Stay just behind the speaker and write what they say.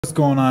What's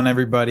going on,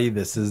 everybody?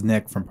 This is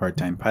Nick from Part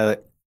Time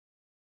Pilot.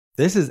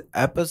 This is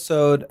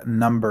episode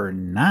number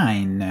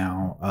 9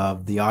 now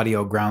of the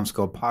Audio Ground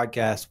School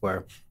podcast,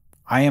 where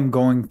I am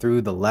going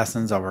through the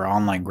lessons of our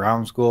online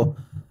ground school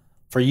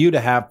for you to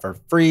have for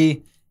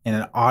free in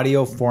an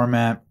audio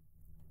format.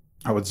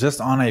 I was just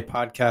on a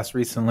podcast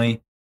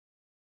recently,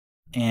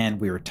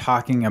 and we were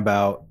talking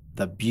about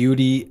the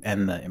beauty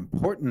and the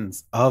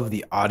importance of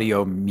the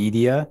audio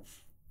media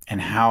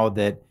and how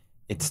that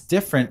it's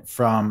different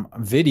from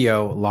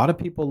video. A lot of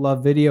people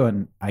love video,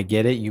 and I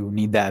get it. You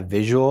need that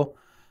visual.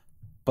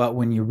 But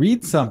when you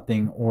read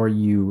something or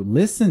you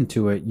listen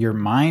to it, your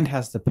mind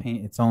has to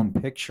paint its own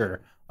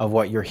picture of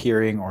what you're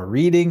hearing or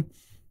reading.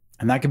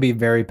 And that can be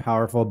very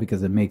powerful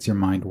because it makes your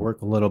mind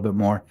work a little bit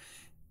more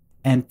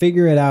and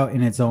figure it out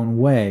in its own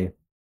way.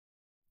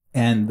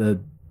 And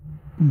the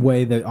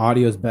way that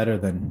audio is better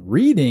than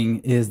reading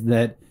is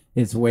that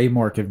it's way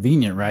more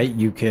convenient, right?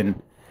 You can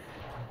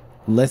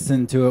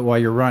listen to it while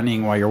you're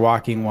running, while you're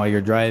walking, while you're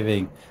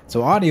driving.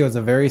 So audio is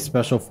a very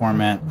special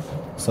format.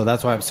 So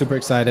that's why I'm super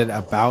excited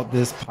about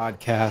this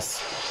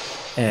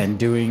podcast and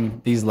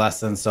doing these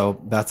lessons. So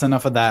that's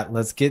enough of that.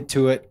 Let's get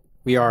to it.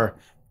 We are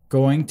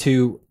going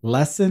to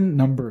lesson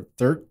number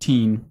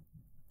 13.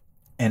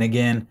 And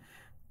again,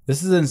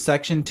 this is in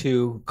section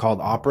 2 called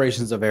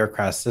Operations of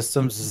Aircraft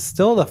Systems. This is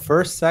still the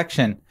first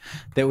section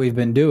that we've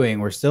been doing.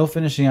 We're still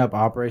finishing up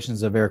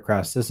Operations of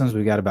Aircraft Systems.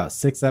 We got about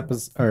 6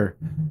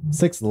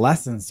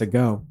 lessons to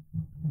go,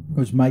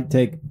 which might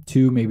take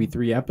 2, maybe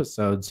 3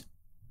 episodes.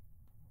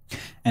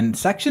 And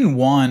section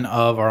 1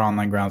 of our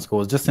online ground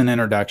school is just an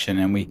introduction,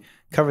 and we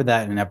covered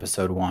that in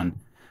episode 1.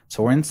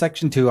 So we're in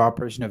section 2,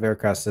 Operation of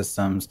Aircraft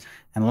Systems.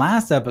 And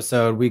last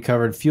episode, we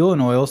covered fuel and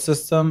oil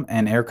system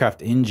and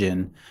aircraft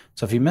engine.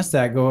 So if you missed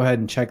that, go ahead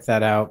and check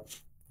that out.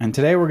 And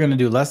today we're going to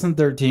do lesson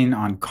 13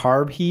 on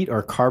carb heat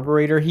or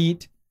carburetor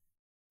heat.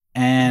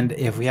 And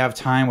if we have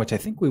time, which I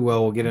think we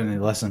will, we'll get into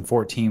lesson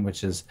 14,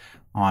 which is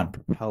on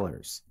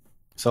propellers.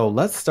 So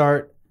let's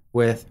start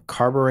with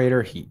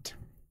carburetor heat.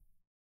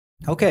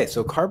 Okay,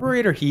 so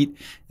carburetor heat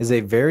is a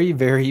very,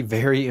 very,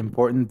 very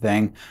important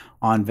thing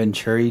on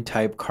Venturi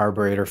type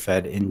carburetor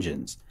fed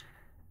engines.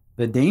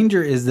 The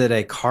danger is that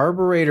a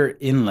carburetor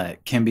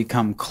inlet can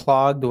become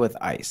clogged with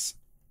ice.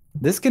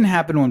 This can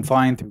happen when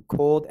flying through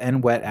cold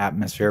and wet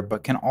atmosphere,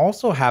 but can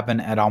also happen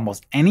at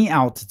almost any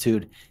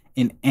altitude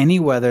in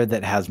any weather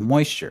that has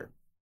moisture.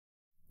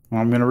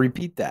 Well, I'm going to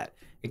repeat that.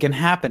 It can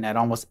happen at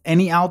almost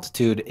any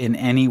altitude in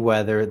any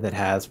weather that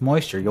has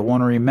moisture. You'll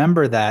want to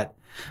remember that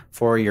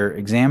for your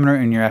examiner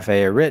and your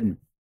FAA written.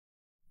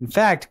 In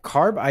fact,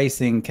 carb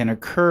icing can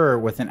occur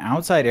with an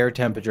outside air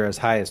temperature as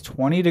high as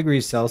 20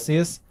 degrees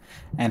Celsius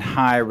and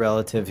high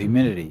relative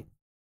humidity.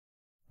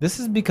 This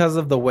is because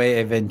of the way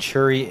a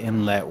Venturi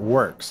inlet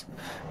works.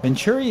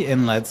 Venturi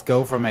inlets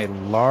go from a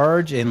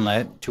large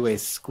inlet to a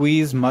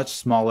squeeze much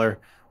smaller,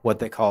 what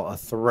they call a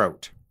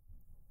throat.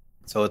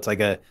 So it's like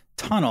a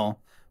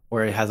tunnel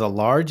where it has a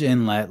large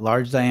inlet,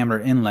 large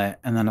diameter inlet,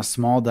 and then a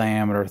small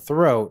diameter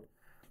throat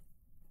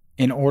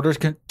in order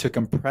to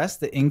compress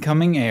the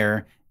incoming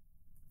air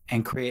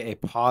and create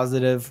a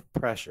positive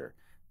pressure.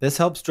 This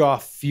helps draw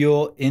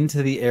fuel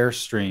into the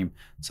airstream.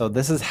 So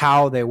this is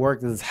how they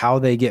work. This is how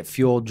they get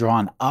fuel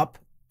drawn up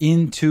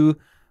into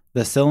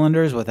the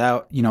cylinders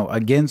without,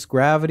 against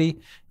gravity,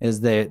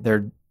 is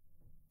they're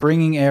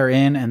bringing air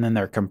in and then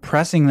they're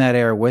compressing that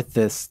air with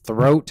this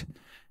throat,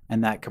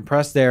 and that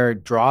compressed air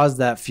draws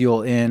that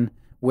fuel in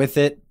with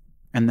it,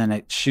 and then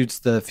it shoots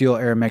the fuel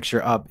air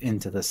mixture up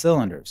into the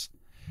cylinders.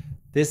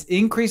 This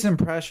increase in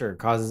pressure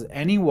causes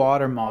any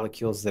water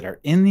molecules that are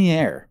in the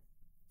air.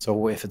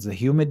 So if it's a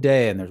humid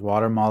day and there's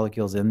water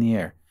molecules in the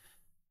air,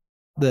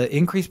 the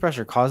increased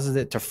pressure causes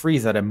it to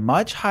freeze at a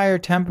much higher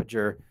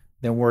temperature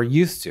than we're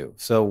used to.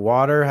 So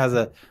water has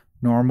a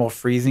normal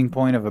freezing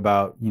point of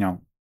about,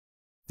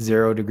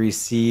 0 degrees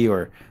C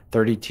or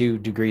 32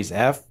 degrees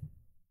F.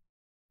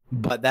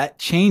 But that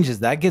changes.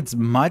 That gets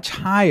much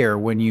higher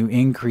when you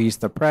increase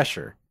the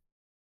pressure.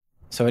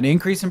 So an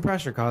increase in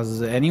pressure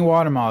causes any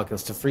water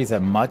molecules to freeze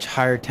at much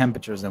higher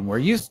temperatures than we're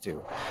used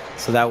to.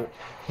 So that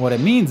what it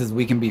means is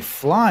we can be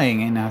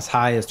flying in as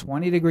high as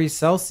 20 degrees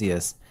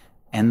Celsius,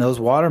 and those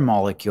water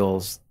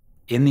molecules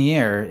in the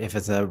air, if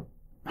it's a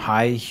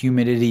high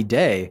humidity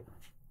day,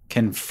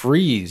 can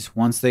freeze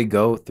once they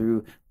go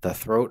through the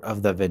throat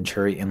of the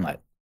Venturi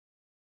inlet.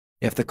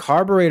 If the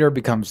carburetor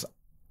becomes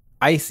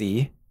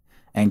icy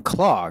and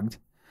clogged,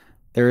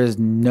 there is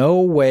no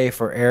way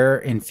for air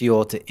and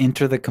fuel to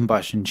enter the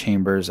combustion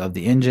chambers of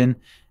the engine,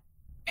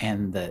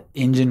 and the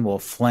engine will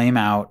flame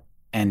out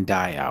and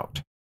die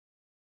out.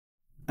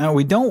 Now,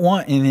 we don't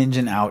want an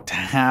engine out to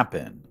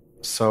happen.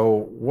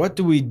 So what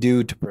do we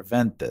do to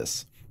prevent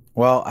this?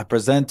 Well, I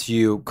present to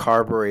you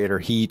carburetor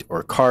heat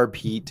or carb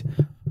heat.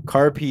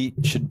 Carb heat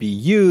should be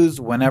used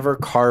whenever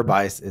carb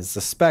ice is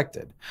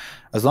suspected.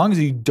 As long as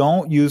you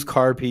don't use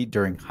carb heat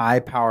during high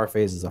power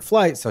phases of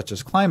flight, such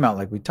as climb out,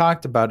 like we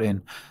talked about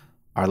in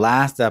our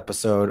last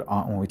episode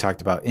when we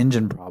talked about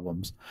engine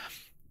problems,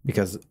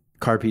 because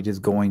carb heat is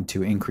going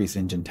to increase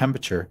engine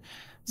temperature.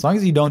 As long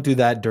as you don't do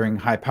that during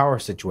high power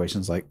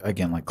situations, like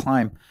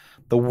climb,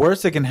 the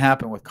worst that can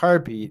happen with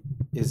carb heat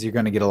is you're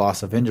going to get a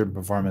loss of engine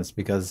performance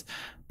because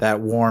that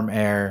warm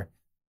air,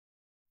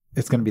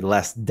 it's going to be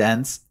less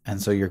dense.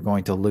 And so you're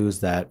going to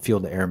lose that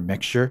fuel to air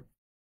mixture.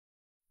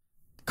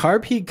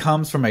 Carb heat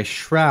comes from a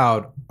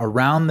shroud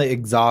around the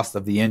exhaust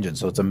of the engine.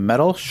 So it's a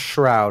metal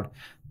shroud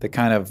that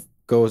kind of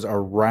goes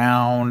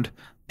around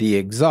the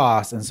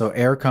exhaust. And so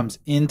air comes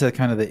into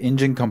kind of the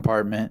engine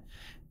compartment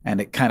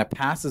and it kind of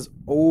passes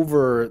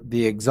over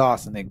the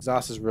exhaust, and the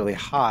exhaust is really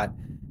hot.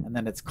 And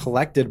then it's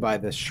collected by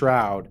this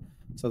shroud.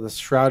 So the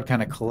shroud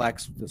kind of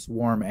collects this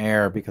warm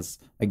air because,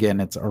 again,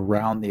 it's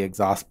around the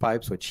exhaust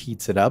pipes, which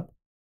heats it up.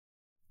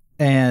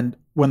 And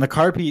when the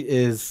carb heat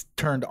is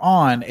turned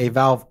on, a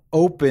valve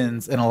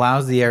opens and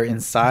allows the air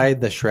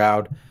inside the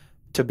shroud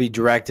to be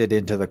directed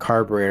into the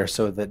carburetor,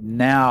 so that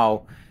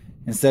now,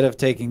 instead of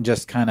taking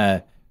just kind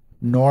of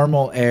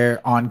normal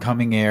air,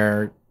 oncoming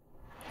air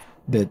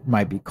that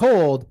might be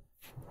cold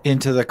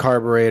into the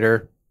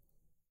carburetor,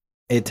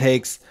 it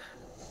takes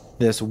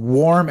this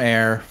warm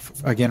air,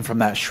 again, from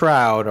that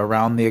shroud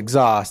around the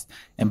exhaust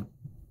and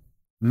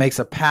makes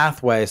a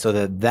pathway so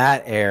that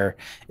that air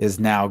is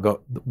now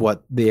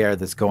the air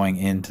that's going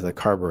into the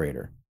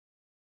carburetor.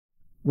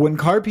 When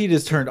carb heat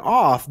is turned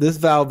off, this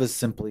valve is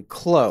simply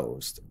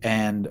closed.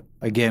 And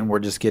again, we're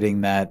just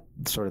getting that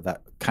sort of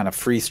that kind of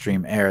free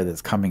stream air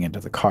that's coming into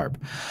the carb.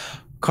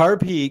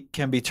 Carb heat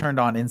can be turned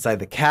on inside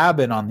the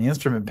cabin on the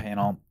instrument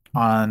panel.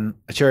 On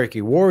a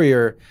Cherokee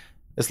Warrior,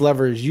 this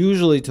lever is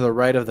usually to the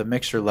right of the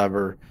mixture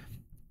lever.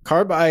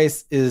 Carb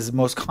ice is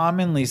most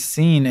commonly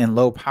seen in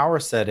low power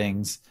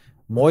settings,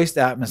 moist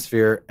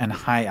atmosphere, and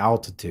high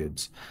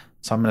altitudes.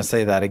 So I'm going to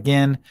say that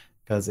again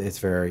because it's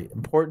very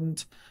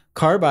important.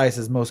 Carb ice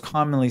is most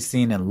commonly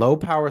seen in low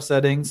power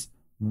settings,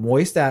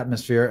 moist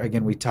atmosphere.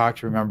 Again, we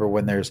talked, remember,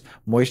 when there's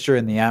moisture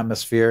in the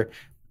atmosphere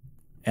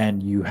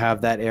and you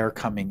have that air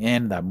coming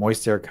in, that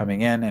moist air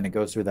coming in, and it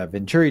goes through that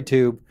Venturi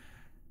tube,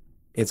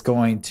 it's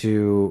going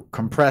to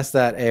compress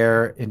that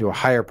air into a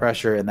higher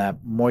pressure, and that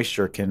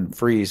moisture can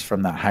freeze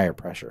from that higher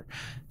pressure.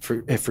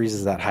 It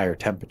freezes at higher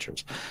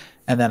temperatures.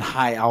 And then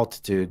high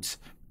altitudes.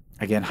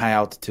 Again, high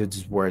altitudes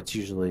is where it's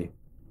usually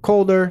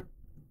colder.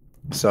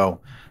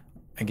 So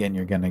again,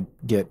 you're going to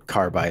get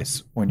carb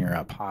ice when you're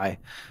up high,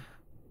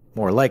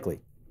 more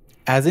likely.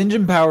 As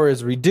engine power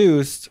is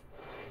reduced,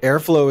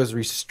 airflow is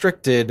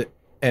restricted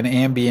and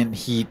ambient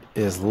heat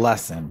is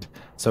lessened.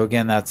 So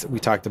again, we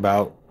talked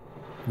about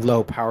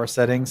low power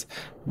settings.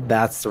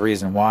 That's the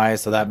reason why.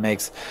 So that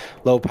makes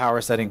low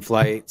power setting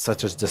flight,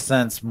 such as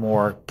descents,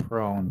 more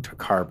prone to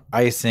carb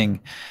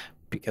icing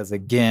because,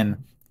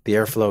 again, the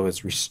airflow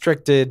is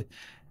restricted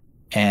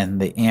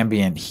and the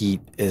ambient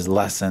heat is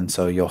lessened.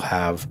 So you'll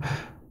have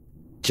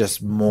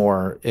just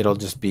more, it'll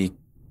just be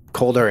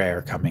colder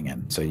air coming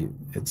in. So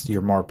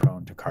you're more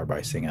prone to carb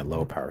icing at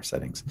low power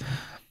settings.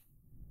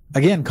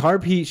 Again,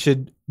 carb heat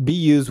should be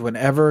used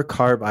whenever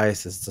carb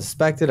ice is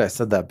suspected. I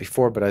said that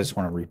before, but I just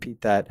want to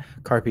repeat that.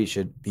 Carb heat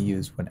should be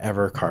used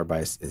whenever carb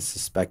ice is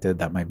suspected.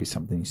 That might be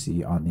something you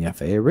see on the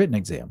FAA written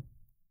exam.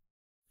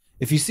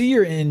 If you see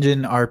your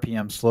engine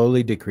RPM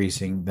slowly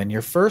decreasing, then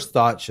your first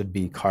thought should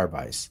be carb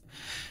ice.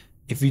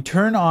 If you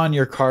turn on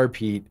your carb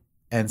heat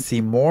and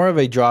see more of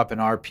a drop in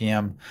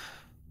RPM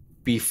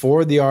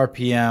before the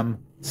RPM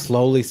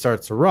slowly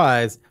starts to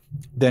rise,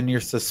 then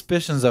your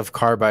suspicions of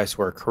carb ice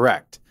were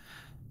correct.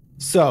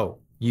 So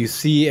you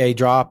see a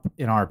drop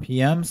in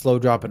RPM, slow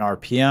drop in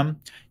RPM,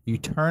 you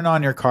turn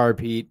on your carb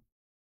heat,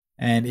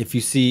 and if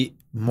you see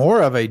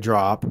more of a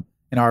drop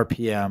in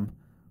RPM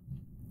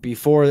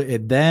before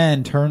it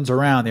then turns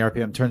around, the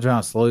RPM turns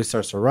around, slowly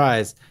starts to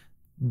rise,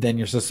 then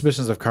your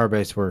suspicions of carb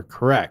ice were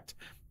correct.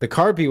 The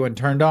carb heat, when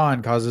turned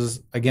on,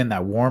 causes, again,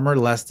 that warmer,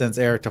 less dense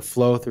air to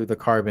flow through the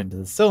carb into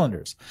the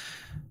cylinders.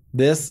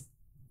 This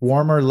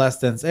warmer, less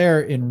dense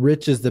air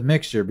enriches the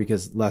mixture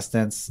because less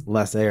dense,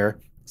 less air.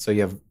 So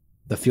you have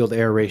the fuel to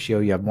air ratio,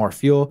 you have more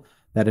fuel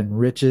that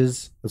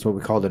enriches. That's what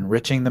we call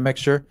enriching the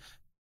mixture.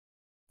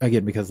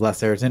 Again, because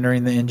less air is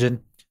entering the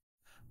engine.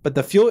 But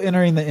the fuel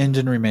entering the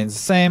engine remains the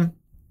same.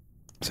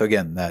 So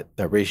again, that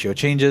ratio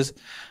changes.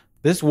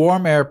 This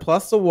warm air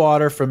plus the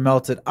water from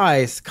melted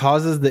ice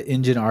causes the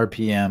engine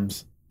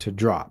RPMs to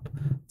drop.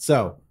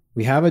 So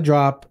we have a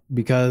drop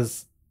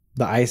because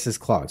the ice is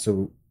clogged.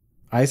 So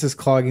ice is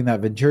clogging that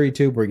Venturi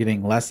tube. We're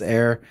getting less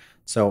air.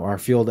 So our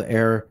fuel to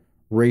air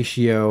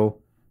ratio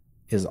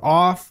is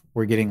off.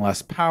 We're getting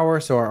less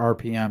power. So our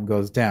RPM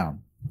goes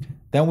down.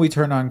 Then we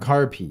turn on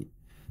carb heat.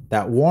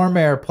 That warm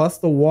air plus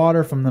the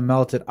water from the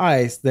melted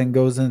ice then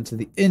goes into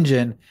the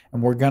engine,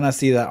 and we're going to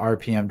see that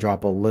RPM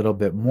drop a little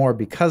bit more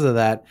because of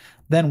that.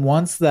 Then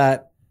once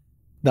that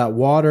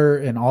water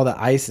and all the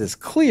ice is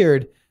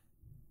cleared,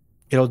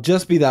 it'll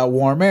just be that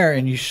warm air,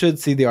 and you should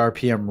see the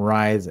RPM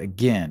rise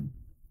again.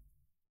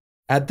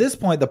 At this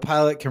point, the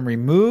pilot can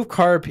remove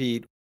carb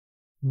heat,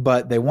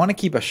 but they want to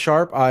keep a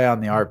sharp eye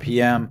on the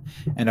RPM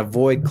and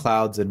avoid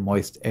clouds and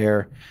moist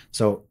air.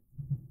 So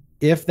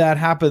if that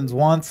happens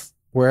once,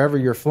 wherever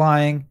you're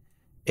flying,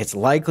 It's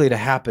likely to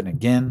happen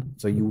again,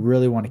 so you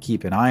really want to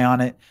keep an eye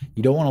on it.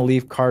 You don't want to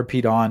leave carb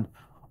heat on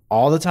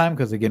all the time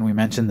because, again, we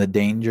mentioned the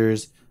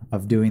dangers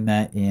of doing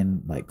that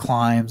in like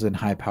climbs and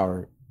high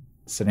power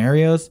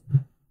scenarios.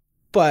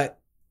 But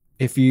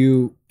if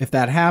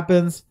that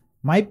happens,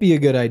 might be a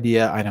good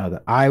idea. I know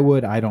that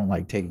I don't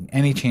like taking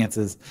any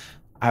chances.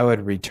 I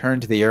would return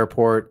to the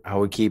airport. I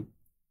would keep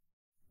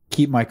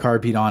my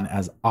carb heat on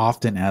as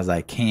often as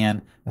I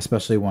can,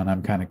 especially when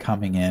I'm kind of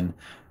coming in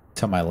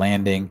to my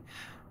landing,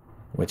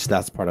 which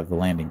that's part of the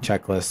landing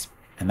checklist.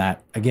 And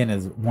that, again,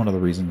 is one of the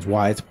reasons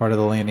why it's part of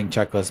the landing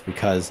checklist,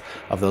 because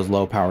of those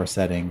low power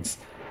settings.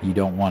 You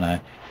don't want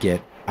to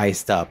get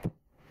iced up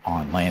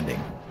on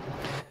landing.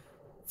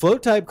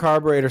 Float type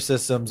carburetor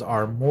systems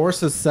are more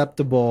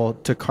susceptible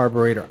to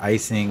carburetor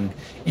icing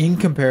in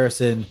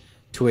comparison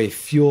to a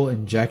fuel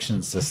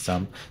injection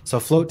system. So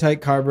float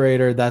type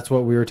carburetor, that's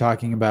what we were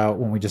talking about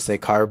when we just say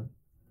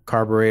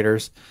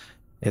carburetors.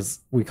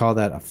 We call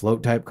that a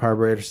float type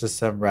carburetor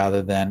system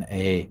rather than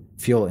a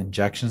fuel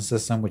injection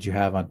system, which you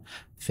have on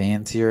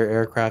fancier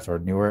aircraft or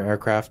newer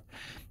aircraft.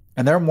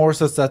 And they're more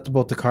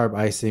susceptible to carb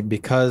icing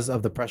because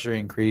of the pressure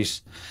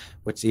increase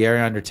which the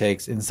air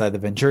undertakes inside the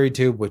venturi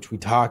tube, which we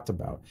talked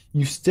about.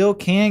 You still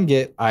can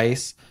get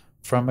ice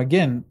from,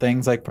 again,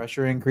 things like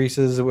pressure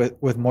increases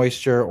with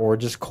moisture or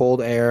just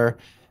cold air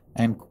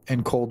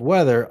and cold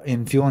weather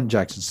in fuel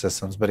injection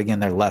systems, but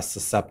again, they're less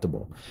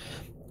susceptible.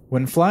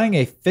 When flying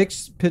a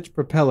fixed pitch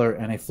propeller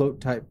and a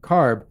float type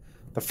carb,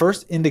 the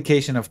first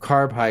indication of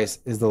carb ice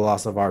is the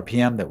loss of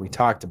RPM that we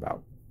talked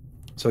about.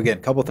 So again,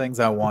 a couple things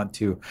I want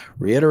to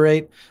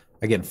reiterate.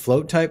 Again,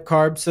 float type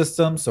carb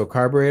systems, so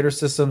carburetor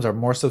systems, are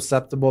more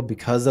susceptible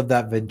because of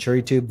that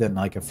venturi tube than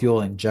like a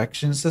fuel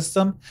injection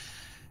system.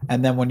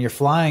 And then when you're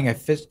flying a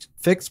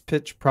fixed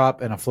pitch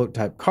prop and a float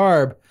type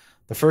carb,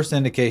 the first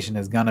indication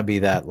is going to be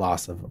that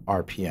loss of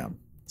RPM.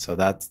 So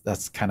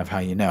that's kind of how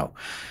you know.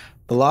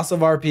 The loss of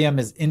RPM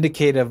is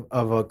indicative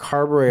of a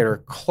carburetor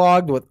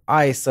clogged with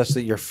ice such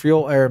that your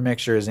fuel air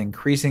mixture is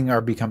increasing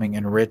or becoming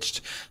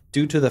enriched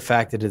due to the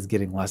fact that it's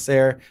getting less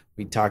air.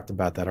 We talked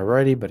about that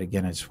already, but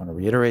again, I just want to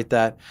reiterate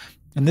that.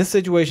 In this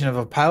situation, if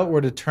a pilot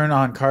were to turn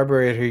on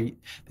carburetor,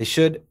 they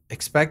should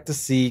expect to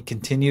see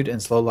continued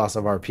and slow loss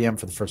of RPM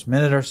for the first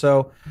minute or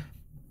so,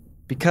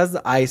 because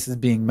the ice is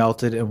being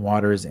melted and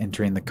water is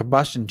entering the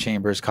combustion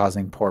chambers,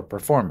 causing poor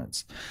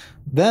performance.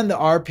 Then the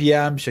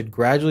RPM should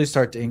gradually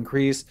start to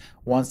increase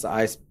once the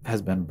ice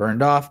has been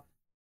burned off.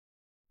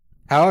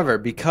 However,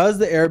 because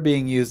the air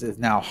being used is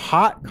now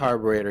hot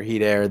carburetor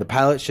heat air, the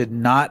pilot should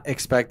not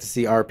expect to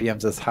see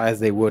RPMs as high as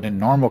they would in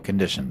normal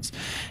conditions.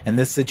 In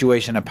this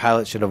situation, a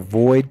pilot should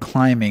avoid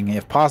climbing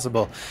if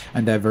possible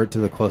and divert to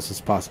the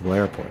closest possible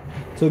airport.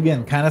 So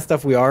again, kind of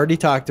stuff we already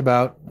talked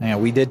about.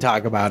 And we did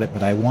talk about it,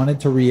 but I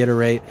wanted to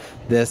reiterate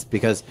this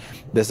because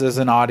this is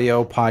an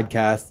audio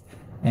podcast.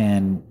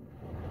 And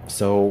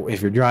so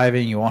if you're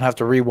driving, you won't have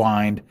to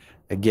rewind.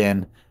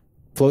 Again,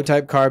 float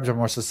type carbs are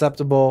more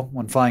susceptible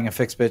when flying a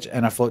fixed pitch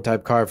and a float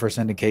type carb. First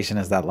indication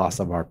is that loss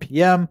of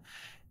RPM.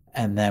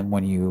 And then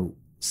when you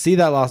see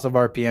that loss of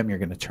RPM, you're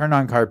going to turn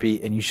on carb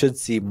heat, and you should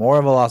see more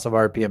of a loss of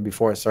RPM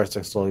before it starts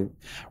to slowly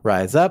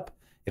rise up.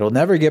 It'll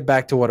never get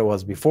back to what it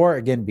was before,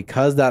 again,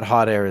 because that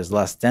hot air is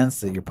less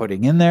dense that you're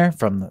putting in there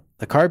from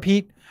the carb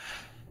heat.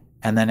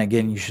 And then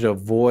again, you should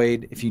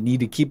avoid, if you need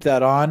to keep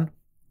that on,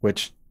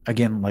 which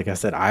again, like I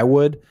said, I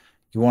would,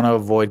 you want to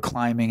avoid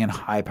climbing in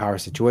high power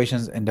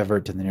situations and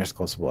divert to the nearest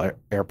closest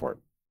airport.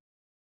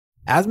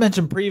 As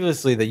mentioned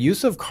previously, the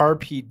use of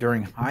carb heat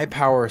during high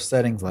power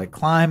settings like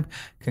climb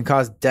can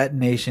cause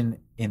detonation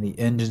in the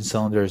engine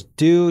cylinders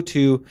due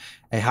to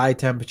a high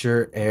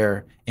temperature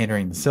air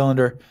entering the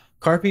cylinder.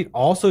 Carb heat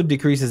also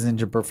decreases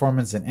engine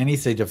performance in any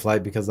stage of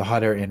flight because the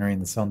hot air entering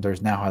the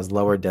cylinders now has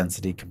lower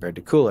density compared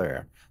to cooler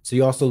air. So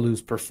you also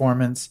lose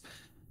performance.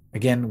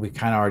 Again, we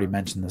kind of already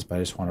mentioned this, but I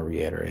just want to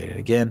reiterate it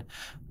again.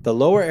 The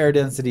lower air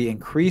density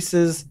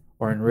increases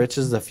or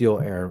enriches the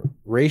fuel-air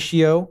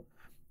ratio,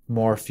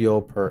 more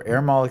fuel per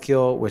air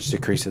molecule, which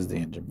decreases the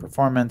engine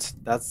performance.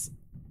 That's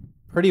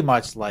pretty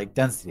much like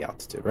density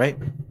altitude, right?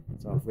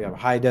 So if we have a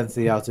high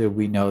density altitude,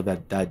 we know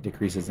that that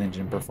decreases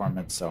engine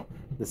performance. So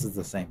this is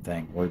the same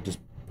thing. We're just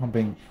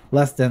pumping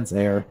less dense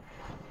air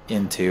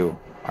into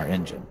our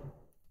engine.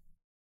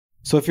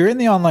 So if you're in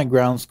the online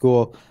ground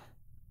school,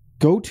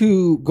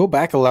 go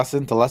back a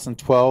lesson to lesson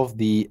 12,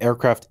 the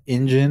aircraft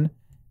engine,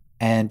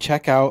 and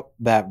check out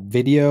that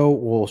video.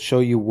 We'll show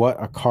you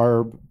what a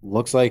carb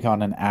looks like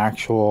on an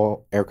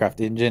actual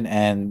aircraft engine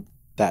and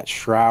that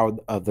shroud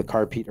of the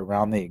carb heat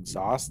around the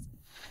exhaust.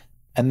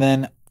 And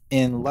then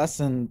in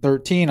lesson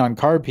 13 on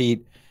carb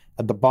heat,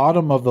 at the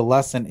bottom of the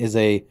lesson is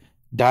a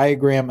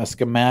diagram, a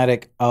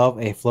schematic of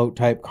a float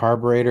type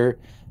carburetor.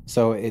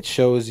 So it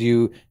shows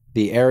you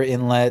the air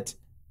inlet,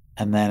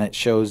 and then it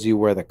shows you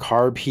where the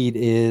carb heat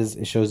is.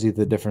 It shows you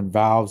the different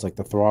valves, like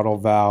the throttle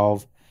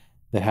valve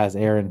that has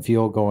air and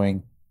fuel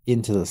going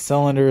into the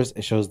cylinders.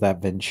 It shows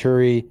that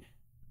venturi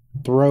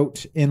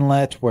throat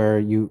inlet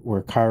where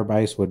carb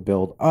ice would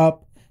build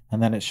up.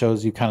 And then it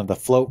shows you kind of the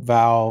float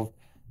valve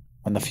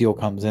when the fuel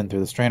comes in through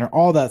the strainer,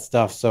 all that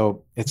stuff.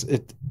 So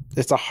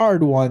it's a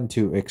hard one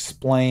to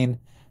explain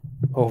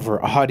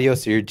over audio,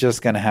 so you're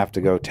just going to have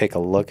to go take a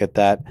look at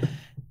that.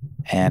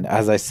 And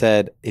as I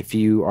said, if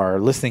you are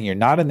listening, you're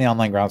not in the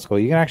online ground school,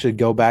 you can actually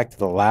go back to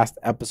the last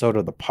episode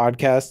of the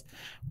podcast.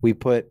 We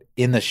put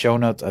in the show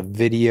notes a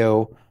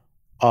video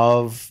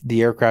of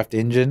the aircraft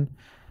engine,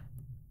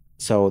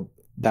 so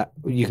that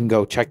you can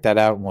go check that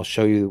out, and we'll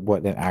show you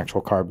what an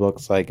actual carb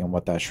looks like and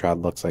what that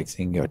shroud looks like, so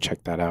you can go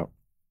check that out.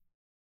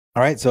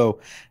 All right, so,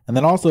 and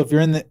then also if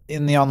you're in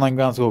the online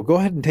ground school, go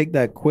ahead and take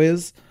that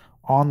quiz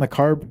on the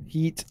carb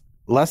heat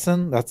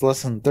lesson. That's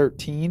lesson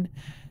 13.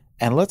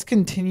 And let's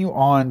continue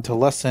on to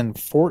lesson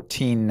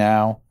 14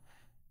 now.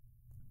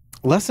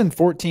 Lesson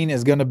 14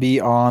 is going to be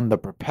on the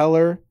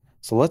propeller.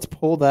 So let's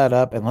pull that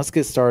up and let's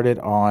get started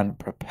on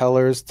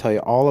propellers, tell you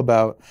all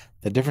about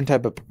the different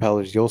type of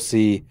propellers you'll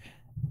see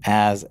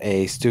as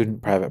a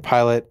student private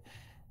pilot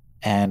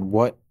and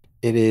what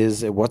it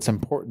is, what's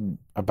important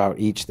about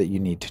each that you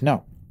need to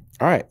know.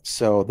 All right,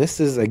 so this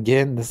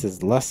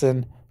is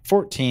lesson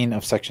 14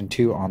 of section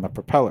 2 on the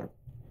propeller.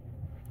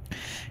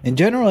 In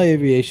general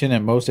aviation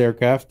and most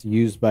aircraft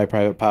used by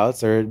private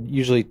pilots, there are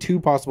usually two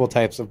possible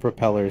types of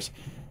propellers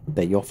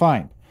that you'll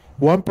find.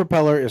 One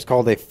propeller is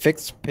called a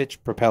fixed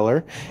pitch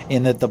propeller,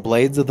 in that the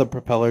blades of the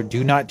propeller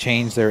do not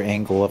change their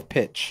angle of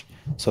pitch.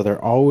 So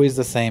they're always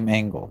the same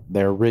angle.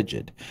 They're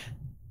rigid.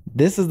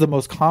 This is the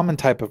most common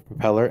type of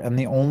propeller and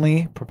the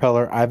only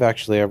propeller I've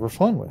actually ever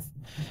flown with.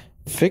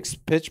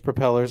 Fixed pitch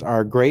propellers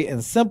are great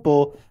and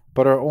simple,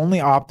 but are only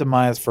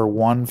optimized for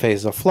one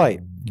phase of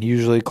flight,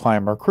 usually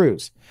climb or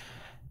cruise.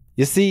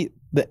 You see,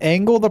 the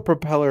angle the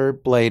propeller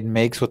blade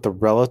makes with the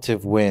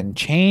relative wind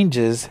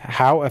changes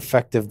how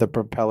effective the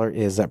propeller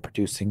is at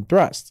producing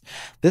thrust.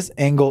 This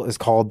angle is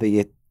called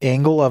the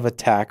angle of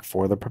attack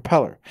for the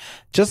propeller.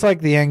 Just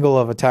like the angle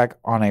of attack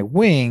on a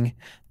wing,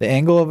 the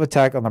angle of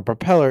attack on the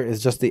propeller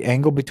is just the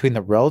angle between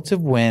the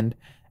relative wind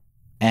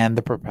and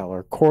the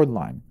propeller chord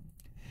line.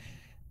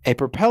 A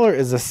propeller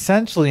is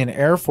essentially an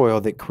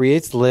airfoil that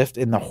creates lift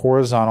in the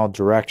horizontal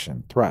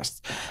direction,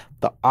 thrust.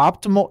 The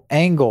optimal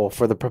angle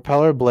for the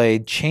propeller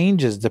blade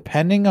changes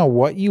depending on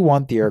what you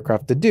want the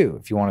aircraft to do.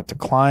 If you want it to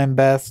climb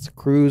best,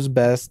 cruise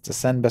best,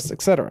 descend best,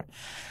 etc.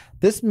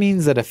 This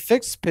means that a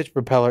fixed pitch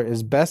propeller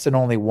is best in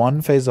only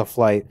one phase of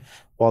flight,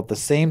 while at the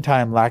same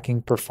time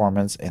lacking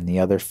performance in the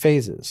other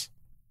phases.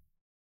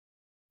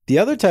 The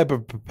other type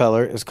of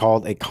propeller is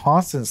called a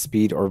constant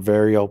speed or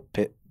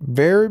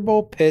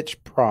variable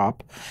pitch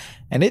prop,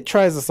 and it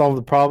tries to solve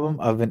the problem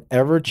of an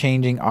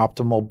ever-changing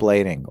optimal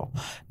blade angle.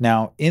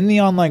 Now, in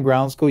the online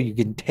ground school, you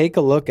can take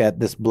a look at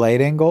this blade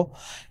angle.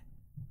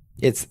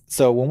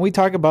 So when we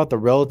talk about the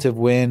relative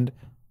wind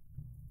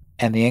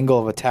and the angle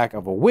of attack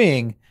of a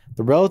wing,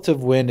 the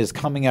relative wind is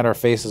coming at our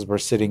face as we're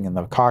sitting in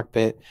the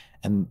cockpit,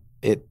 and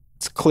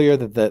it's clear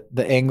that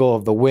the angle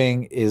of the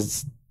wing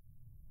is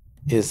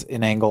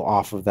an angle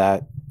off of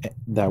that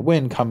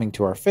wind coming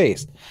to our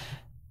face.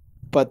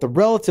 But the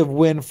relative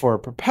wind for a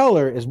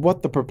propeller is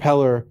what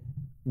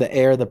the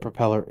air the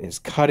propeller is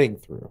cutting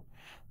through.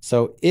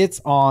 So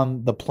it's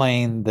on the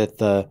plane that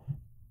the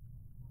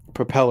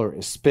propeller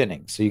is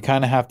spinning. So you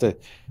kind of have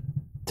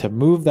to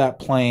move that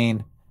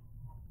plane.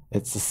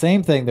 It's the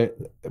same thing.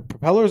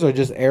 Propellers are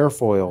just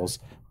airfoils,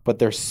 but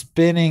they're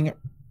spinning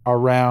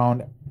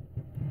around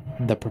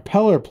the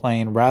propeller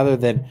plane rather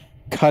than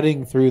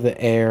cutting through the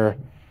air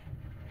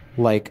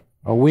like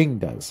a wing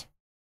does.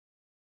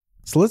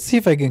 So let's see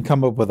if I can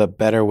come up with a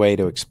better way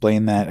to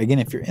explain that. Again,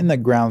 if you're in the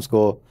ground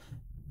school,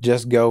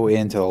 just go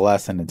into the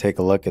lesson and take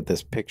a look at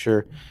this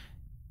picture.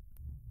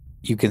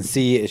 You can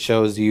see it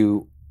shows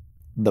you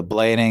the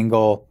blade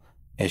angle.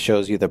 It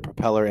shows you the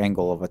propeller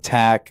angle of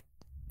attack,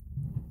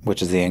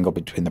 which is the angle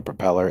between the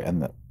propeller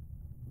and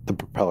the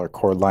propeller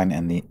chord line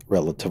and the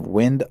relative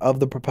wind of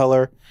the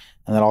propeller.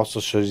 And that also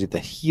shows you the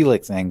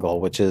helix angle,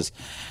 which is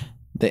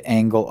the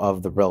angle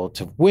of the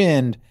relative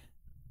wind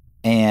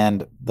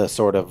and the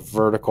sort of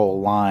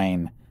vertical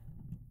line,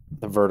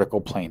 the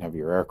vertical plane of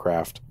your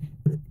aircraft,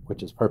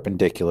 which is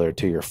perpendicular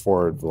to your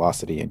forward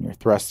velocity and your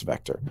thrust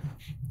vector.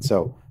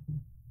 So,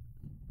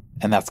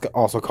 and that's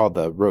also called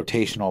the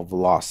rotational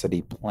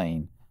velocity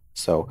plane.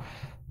 So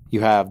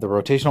you have the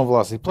rotational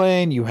velocity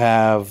plane, you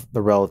have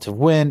the relative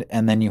wind,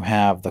 and then you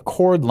have the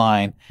chord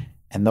line.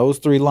 And those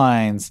three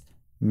lines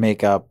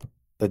make up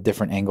the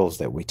different angles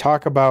that we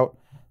talk about.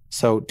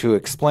 So to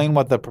explain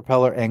what the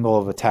propeller angle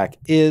of attack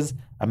is,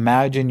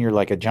 imagine you're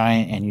like a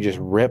giant and you just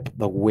rip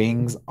the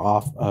wings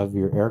off of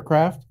your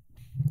aircraft.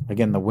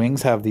 Again, the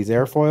wings have these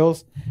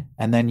airfoils,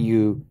 and then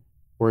you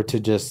were to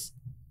just,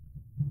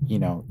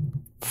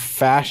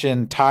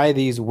 tie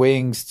these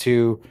wings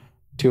to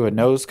a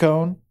nose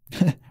cone,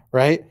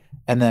 right?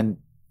 And then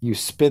you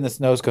spin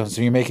this nose cone.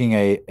 So you're making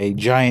a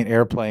giant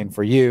airplane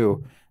for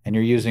you, and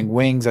you're using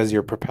wings as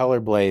your propeller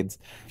blades.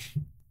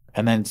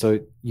 And then so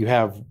you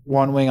have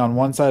one wing on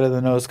one side of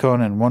the nose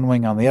cone and one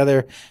wing on the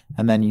other.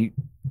 And then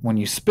when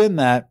you spin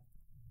that,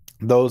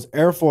 those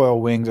airfoil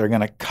wings are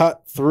going to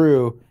cut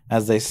through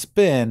as they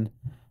spin.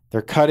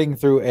 They're cutting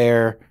through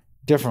air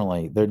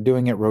differently. They're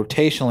doing it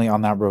rotationally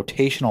on that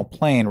rotational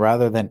plane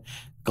rather than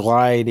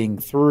gliding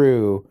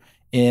through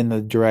in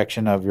the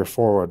direction of your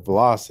forward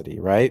velocity,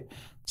 right?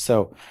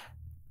 So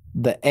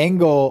the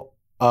angle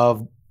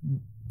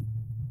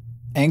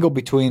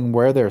between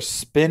where they're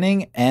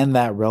spinning and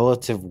that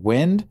relative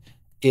wind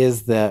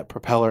is the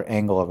propeller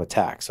angle of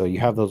attack. So you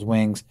have those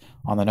wings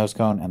on the nose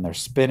cone and they're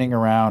spinning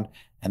around,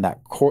 and the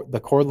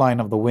chord line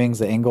of the wings,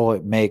 the angle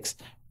it makes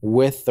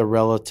with the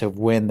relative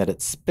wind that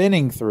it's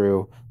spinning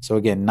through. So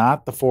again,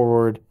 not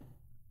the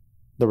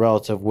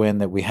relative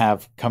wind that we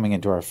have coming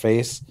into our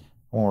face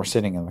when we're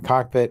sitting in the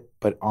cockpit,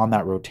 but on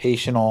that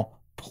rotational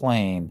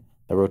plane,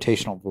 the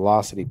rotational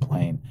velocity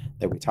plane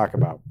that we talk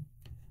about.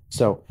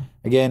 So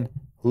again,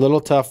 a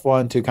little tough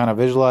one to kind of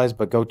visualize,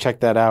 but go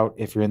check that out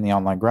if you're in the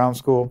online ground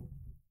school.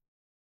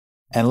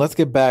 And let's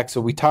get back.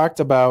 So we talked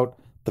about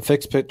the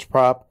fixed pitch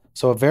prop.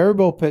 So a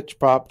variable pitch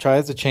prop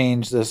tries to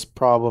change this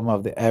problem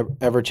of the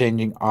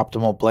ever-changing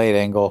optimal blade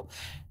angle.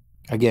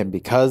 Again,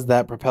 because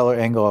that propeller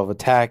angle of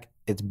attack,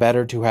 it's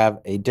better to have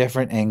a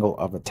different angle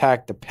of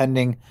attack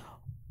depending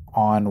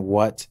on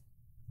what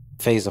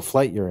phase of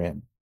flight you're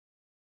in.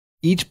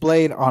 Each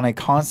blade on a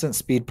constant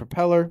speed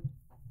propeller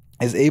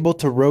is able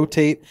to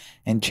rotate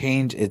and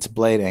change its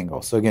blade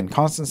angle. So again,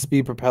 constant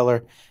speed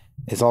propeller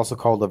is also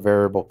called a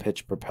variable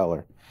pitch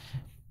propeller.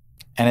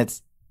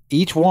 And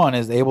each one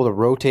is able to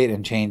rotate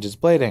and change its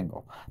blade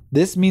angle.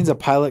 This means a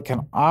pilot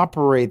can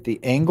operate the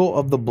angle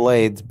of the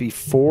blades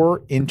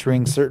before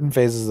entering certain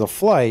phases of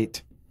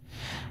flight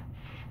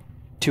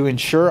to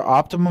ensure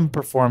optimum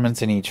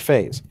performance in each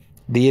phase.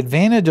 The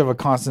advantage of a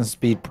constant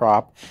speed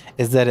prop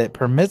is that it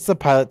permits the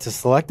pilot to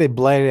select a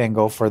blade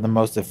angle for the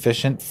most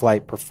efficient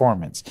flight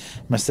performance.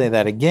 I'm going to say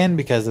that again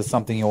because it's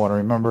something you want to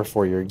remember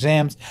for your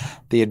exams.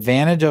 The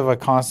advantage of a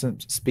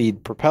constant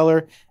speed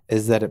propeller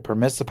is that it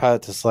permits the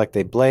pilot to select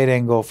a blade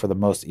angle for the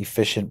most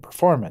efficient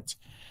performance.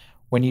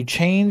 When you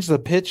change the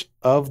pitch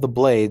of the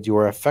blades, you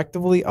are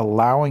effectively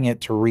allowing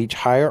it to reach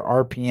higher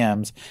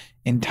RPMs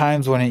in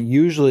times when it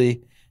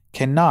usually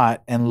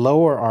cannot, and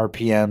lower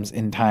RPMs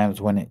in times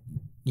when it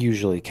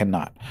usually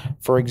cannot.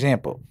 For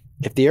example,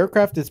 if the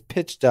aircraft is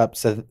pitched up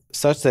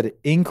such that it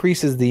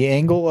increases the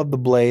angle of the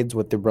blades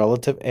with the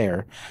relative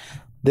air,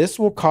 this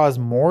will cause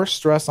more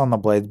stress on the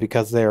blades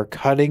because they are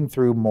cutting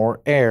through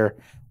more air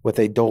with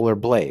a duller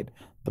blade.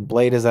 The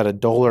blade is at a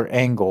duller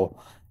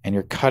angle and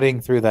you're cutting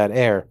through that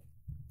air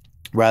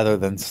rather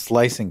than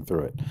slicing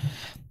through it.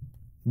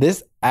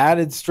 This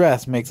added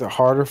stress makes it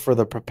harder for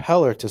the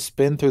propeller to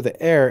spin through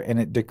the air, and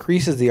it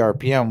decreases the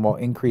RPM while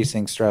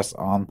increasing stress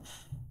on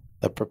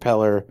the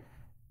propeller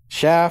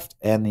shaft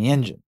and the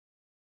engine.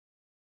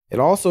 It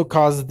also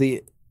causes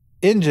the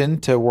engine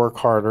to work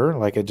harder,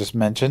 like I just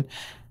mentioned,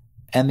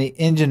 and the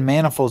engine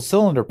manifold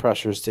cylinder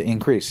pressures to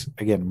increase.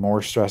 Again,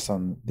 more stress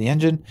on the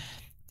engine.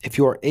 If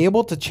you are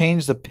able to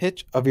change the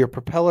pitch of your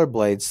propeller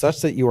blades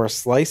such that you are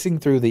slicing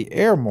through the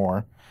air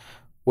more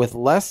with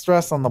less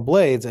stress on the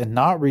blades and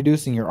not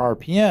reducing your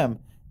RPM,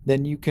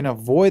 then you can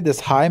avoid this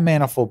high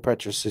manifold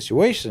pressure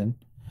situation,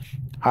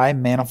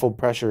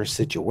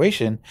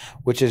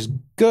 which is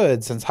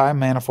good since high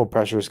manifold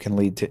pressures can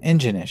lead to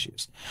engine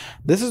issues.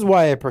 This is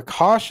why a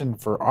precaution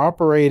for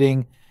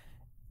operating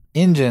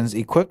engines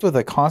equipped with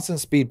a constant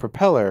speed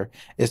propeller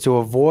is to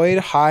avoid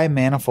high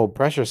manifold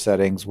pressure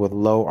settings with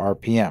low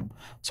RPM.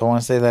 So I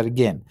want to say that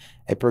again.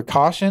 A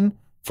precaution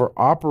for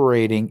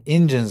operating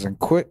engines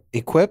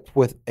equipped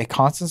with a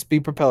constant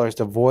speed propeller is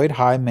to avoid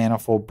high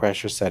manifold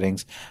pressure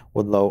settings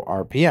with low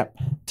RPM.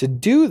 To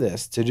do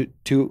this,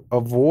 to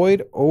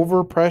avoid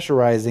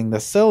overpressurizing the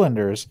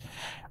cylinders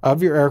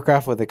of your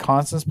aircraft with a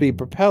constant speed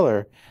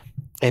propeller,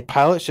 a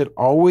pilot should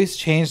always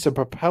change the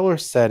propeller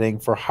setting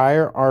for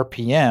higher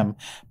RPM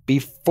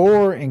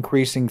before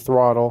increasing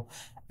throttle,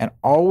 and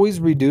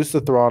always reduce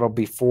the throttle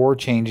before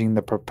changing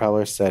the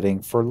propeller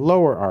setting for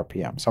lower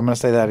RPM. So I'm going to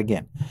say that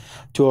again.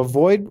 To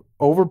avoid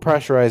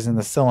overpressurizing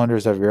the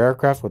cylinders of your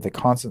aircraft with a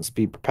constant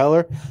speed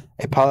propeller,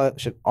 a pilot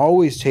should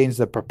always change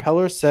the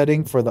propeller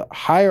setting for the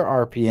higher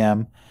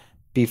RPM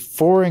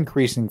before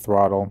increasing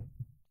throttle,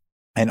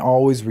 and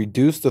always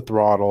reduce the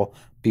throttle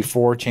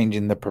before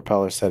changing the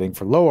propeller setting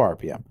for low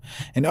RPM.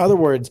 In other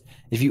words,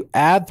 if you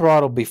add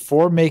throttle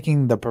before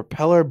making the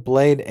propeller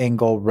blade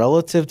angle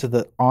relative to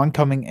the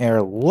oncoming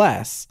air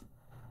less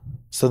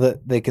so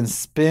that they can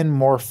spin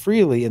more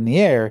freely in the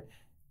air,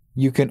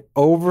 you can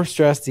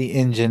overstress the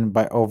engine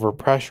by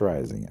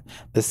overpressurizing it.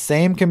 The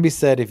same can be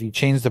said if you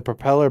change the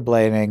propeller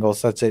blade angle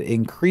such that it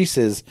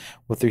increases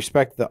with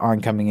respect to the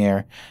oncoming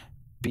air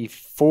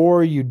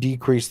before you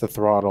decrease the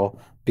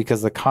throttle,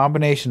 because the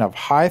combination of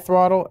high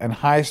throttle and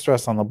high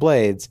stress on the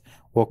blades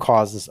will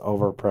cause this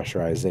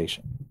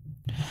overpressurization.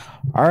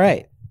 All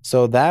right,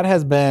 so that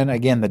has been,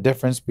 again, the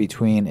difference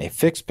between a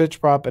fixed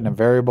pitch prop and a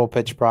variable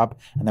pitch prop.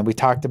 And then we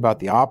talked about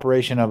the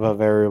operation of a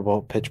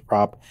variable pitch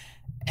prop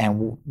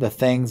and the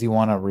things you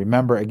want to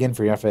remember, again,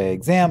 for your FAA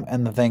exam,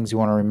 and the things you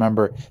want to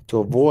remember to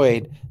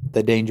avoid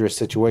the dangerous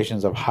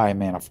situations of high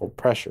manifold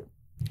pressure.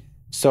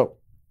 So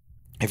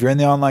if you're in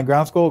the online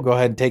ground school, go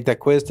ahead and take that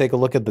quiz, take a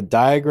look at the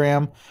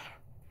diagram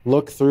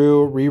look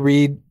through,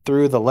 reread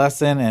through the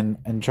lesson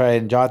and try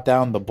and jot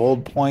down the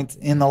bold points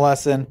in the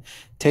lesson,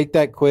 take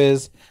that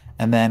quiz,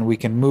 and then we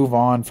can move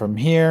on from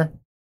here.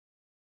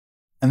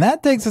 And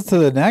that takes us to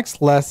the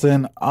next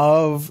lesson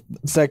of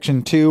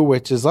section 2,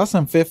 which is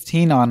lesson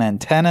 15 on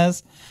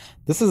antennas.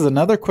 This is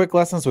another quick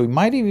lesson, so we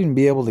might even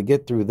be able to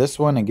get through this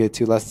one and get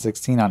to lesson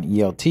 16 on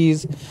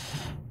ELTs.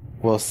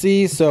 We'll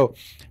see. So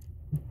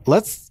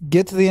let's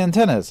get to the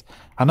antennas.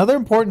 Another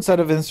important set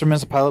of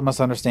instruments a pilot must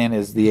understand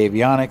is the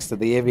avionics.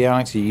 The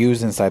avionics you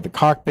use inside the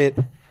cockpit.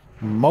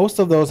 Most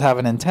of those have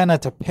an antenna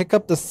to pick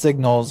up the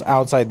signals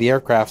outside the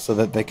aircraft so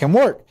that they can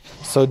work.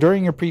 So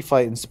during your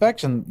pre-flight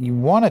inspection, you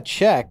want to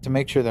check to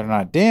make sure they're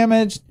not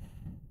damaged,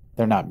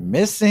 they're not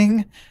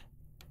missing,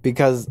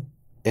 because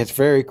it's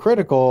very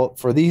critical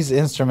for these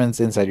instruments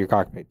inside your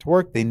cockpit to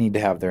work. They need to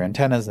have their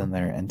antennas, and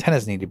their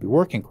antennas need to be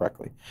working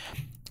correctly.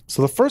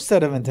 So the first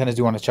set of antennas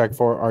you want to check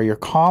for are your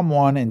COM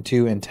 1 and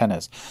 2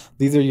 antennas.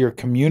 These are your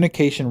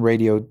communication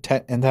radio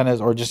antennas,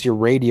 or just your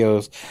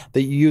radios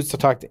that you use to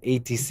talk to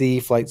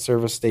ATC, flight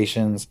service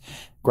stations,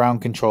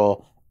 ground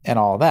control, and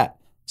all that.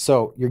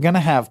 So you're going to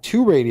have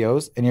 2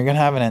 radios, and you're going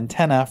to have an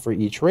antenna for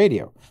each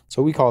radio.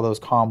 So we call those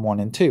COM 1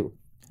 and 2.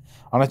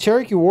 On a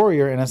Cherokee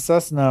Warrior and a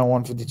Cessna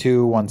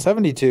 152,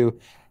 172,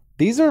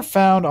 these are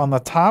found on the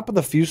top of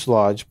the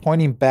fuselage,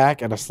 pointing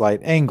back at a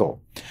slight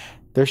angle.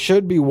 There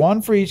should be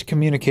 1 for each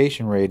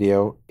communication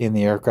radio in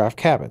the aircraft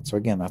cabin. So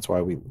again, that's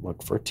why we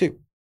look for 2.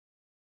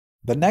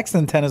 The next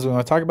antennas we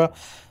want to talk about,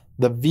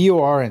 the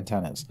VOR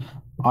antennas.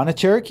 On a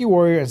Cherokee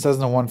Warrior and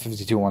Cessna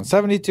 152,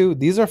 172,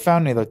 these are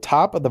found near the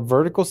top of the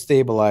vertical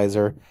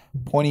stabilizer,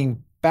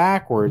 pointing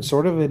backwards,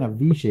 sort of in a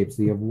V shape.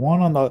 So you have 1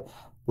 on the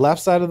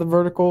left side of the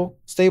vertical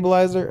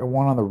stabilizer and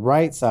 1 on the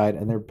right side,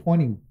 and they're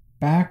pointing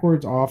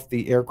backwards off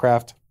the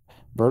aircraft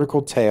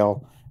vertical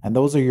tail. And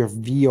those are your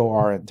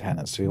VOR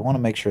antennas. So you want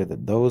to make sure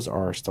that those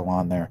are still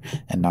on there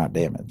and not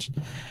damaged.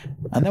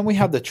 And then we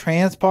have the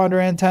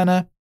transponder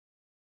antenna.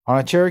 On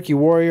a Cherokee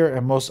Warrior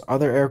and most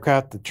other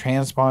aircraft, the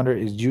transponder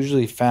is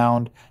usually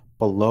found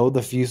below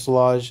the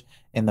fuselage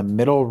in the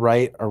middle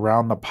right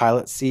around the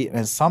pilot seat, and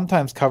is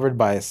sometimes covered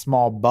by a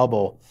small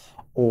bubble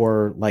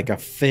or like a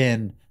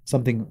fin,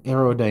 something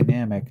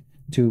aerodynamic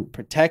to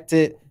protect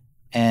it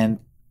and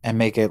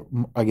make it,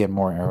 again,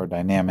 more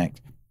aerodynamic.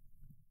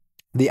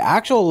 The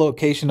actual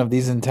location of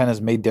these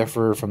antennas may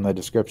differ from the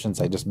descriptions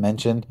I just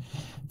mentioned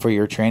for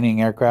your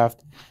training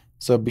aircraft.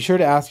 So be sure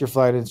to ask your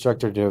flight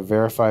instructor to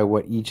verify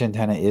what each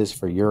antenna is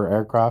for your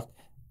aircraft.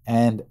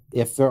 And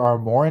if there are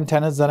more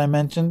antennas that I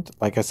mentioned,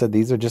 like I said,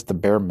 these are just the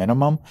bare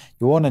minimum.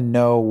 You want to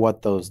know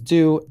what those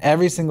do.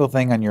 Every single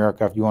thing on your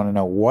aircraft, you want to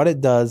know what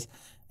it does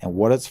and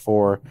what it's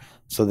for,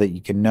 so that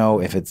you can know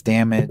if it's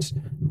damaged,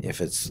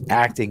 if it's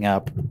acting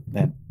up,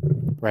 then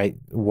right,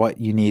 what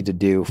you need to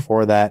do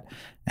for that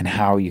and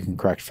how you can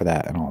correct for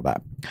that and all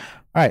that.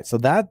 All right, so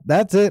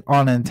that's it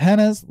on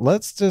antennas.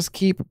 Let's just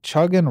keep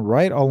chugging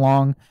right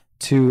along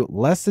to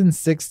lesson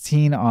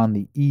 16 on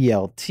the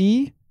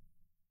ELT.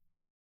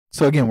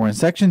 So again, we're in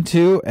section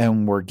 2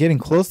 and we're getting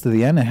close to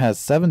the end. It has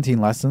 17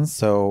 lessons.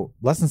 So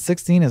lesson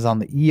 16 is on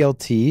the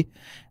ELT,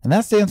 and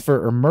that stands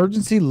for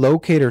Emergency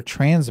Locator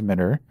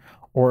Transmitter,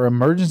 or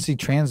emergency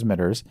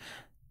transmitters,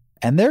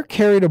 and they're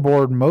carried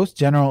aboard most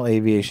general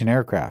aviation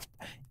aircraft.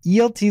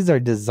 ELTs are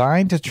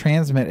designed to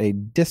transmit a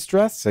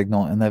distress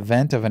signal in the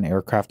event of an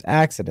aircraft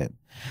accident.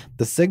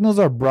 The signals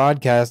are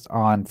broadcast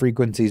on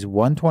frequencies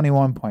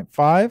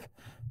 121.5,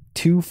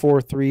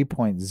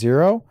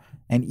 243.0,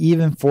 and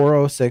even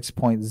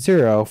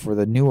 406.0 for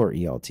the newer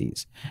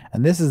ELTs.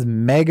 And this is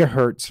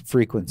megahertz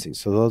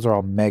frequencies. So those are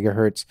all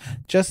megahertz,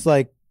 just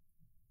like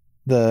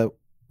the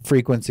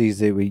frequencies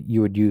that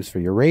you would use for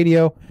your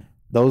radio.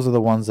 Those are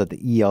the ones that the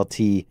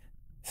ELT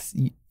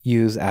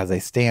use as a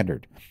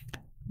standard.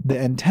 The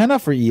antenna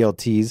for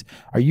ELTs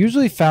are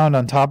usually found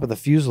on top of the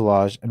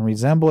fuselage and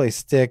resemble a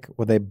stick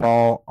with a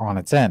ball on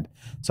its end.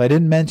 So I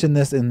didn't mention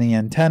this in the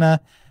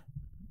antenna,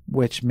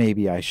 which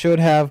maybe I should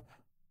have.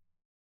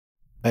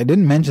 I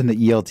didn't mention the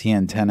ELT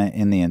antenna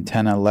in the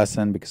antenna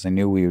lesson because I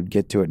knew we would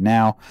get to it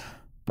now.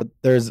 But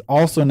there's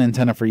also an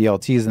antenna for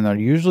ELTs, and they're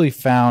usually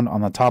found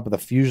on the top of the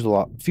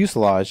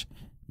fuselage,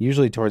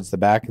 usually towards the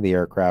back of the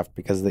aircraft,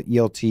 because the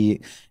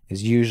ELT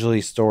is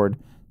usually stored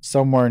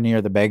somewhere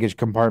near the baggage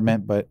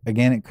compartment. But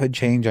again, it could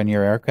change on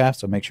your aircraft,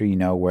 so make sure you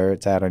know where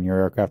it's at on your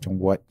aircraft and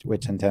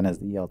which antenna is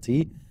the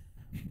ELT.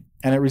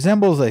 And it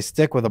resembles a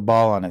stick with a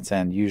ball on its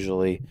end,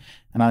 usually.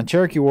 And on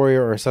Cherokee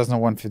Warrior or Cessna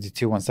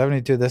 152,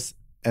 172, this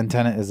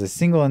antenna is a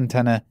single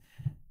antenna,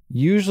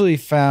 usually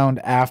found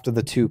after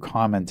the 2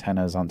 COM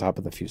antennas on top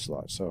of the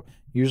fuselage. So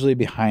usually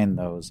behind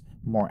those,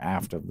 more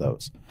aft of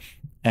those.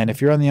 And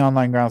if you're on the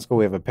online ground school,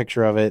 we have a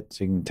picture of it,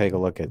 so you can take a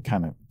look at,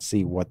 kind of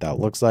see what that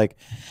looks like.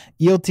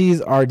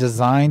 ELTs are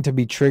designed to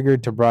be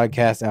triggered to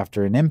broadcast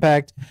after an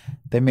impact.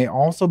 They may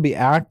also be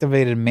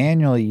activated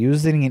manually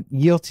using an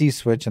ELT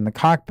switch in the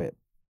cockpit.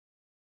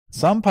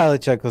 Some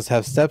pilot checklists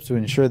have steps to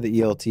ensure the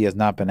ELT has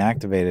not been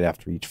activated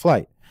after each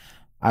flight.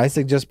 I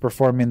suggest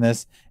performing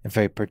this if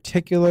a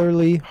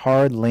particularly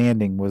hard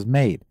landing was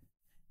made.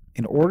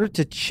 In order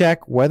to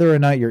check whether or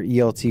not your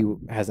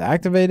ELT has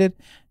activated,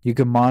 you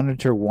can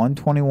monitor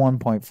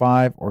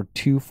 121.5 or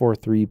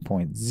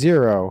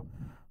 243.0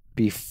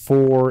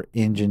 before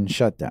engine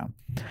shutdown.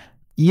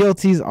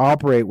 ELTs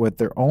operate with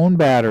their own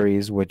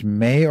batteries, which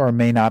may or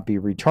may not be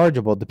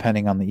rechargeable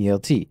depending on the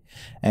ELT.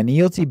 An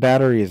ELT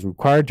battery is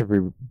required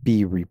to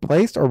be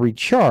replaced or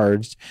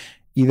recharged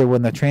either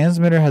when the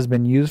transmitter has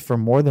been used for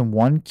more than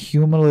one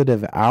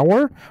cumulative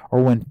hour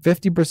or when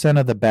 50%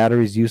 of the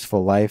battery's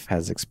useful life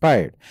has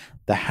expired.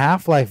 The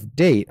half-life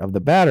date of the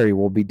battery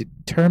will be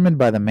determined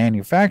by the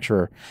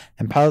manufacturer,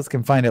 and pilots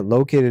can find it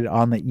located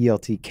on the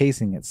ELT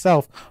casing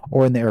itself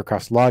or in the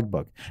aircraft's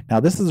logbook. Now,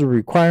 this is a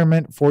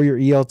requirement for your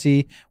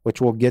ELT,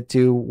 which we'll get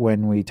to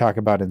when we talk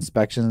about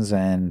inspections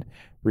and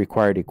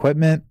required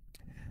equipment,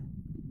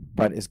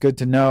 but it's good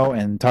to know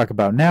and talk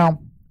about now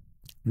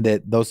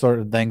that those sort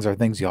of things are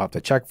things you'll have to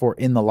check for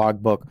in the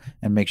logbook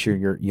and make sure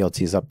your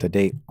ELT is up to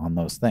date on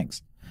those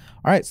things.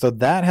 All right, so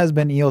that has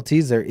been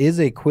ELTs. There is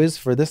a quiz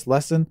for this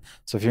lesson.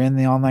 So if you're in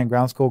the online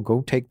ground school,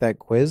 go take that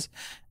quiz.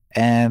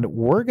 And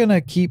we're going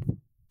to keep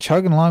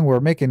chugging along. We're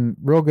making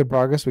real good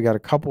progress. We got a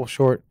couple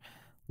short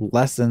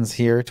lessons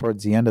here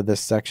towards the end of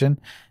this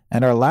section.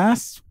 And our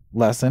last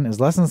lesson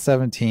is lesson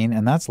 17,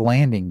 and that's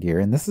landing gear.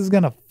 And this is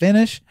going to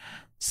finish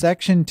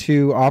Section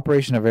 2,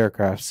 Operation of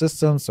Aircraft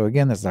Systems. So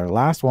again, this is our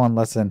last one,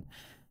 lesson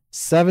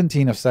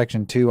 17 of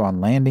Section 2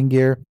 on landing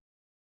gear.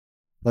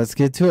 Let's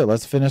get to it.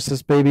 Let's finish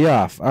this baby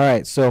off. All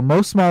right, so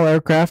most small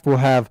aircraft will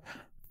have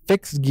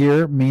fixed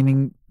gear,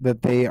 meaning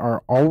that they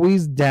are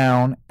always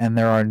down and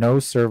there are no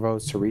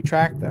servos to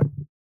retract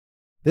them.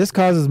 This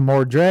causes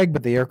more drag,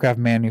 but the aircraft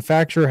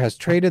manufacturer has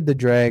traded the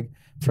drag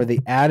for the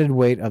added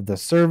weight of the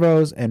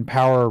servos and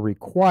power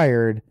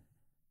required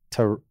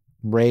to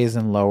raise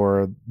and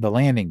lower the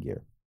landing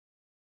gear.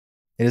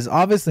 It is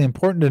obviously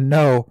important to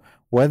know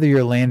whether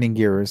your landing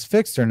gear is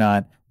fixed or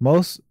not.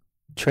 Most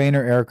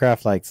trainer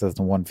aircraft like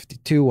Cessna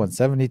 152,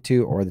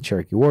 172, or the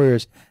Cherokee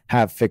Warriors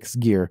have fixed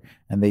gear,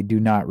 and they do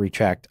not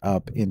retract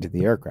up into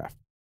the aircraft.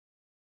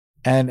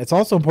 And it's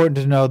also important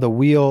to know the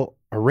wheel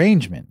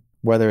arrangement,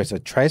 whether it's a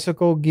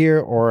tricycle gear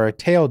or a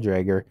tail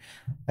dragger,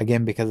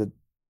 again, because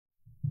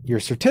your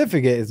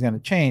certificate is going to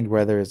change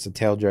whether it's a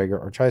tail dragger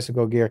or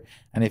tricycle gear.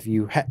 And if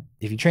you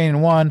train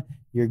in one,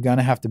 you're going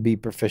to have to be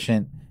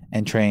proficient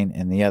and train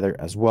in the other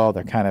as well.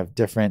 They're kind of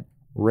different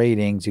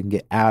ratings. You can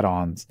get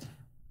add-ons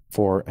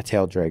for a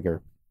tail dragger,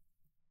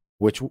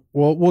 which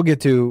we'll get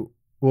to.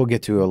 We'll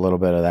get to a little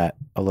bit of that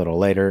a little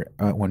later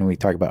when we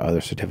talk about other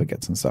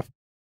certificates and stuff.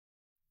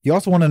 You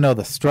also want to know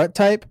the strut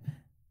type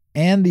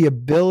and the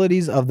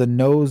abilities of the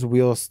nose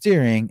wheel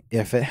steering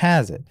if it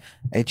has it.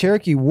 A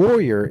Cherokee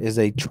Warrior is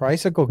a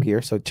tricycle gear.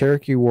 So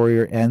Cherokee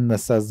Warrior and the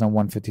Cessna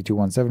 152,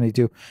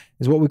 172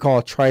 is what we call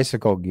a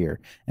tricycle gear.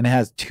 And it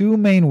has two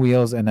main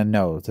wheels and a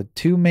nose. The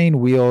two main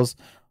wheels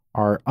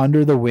are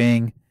under the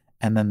wing,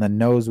 and then the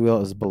nose wheel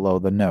is below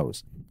the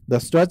nose. The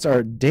struts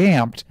are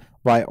damped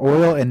by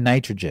oil and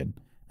nitrogen.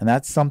 And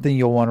that's something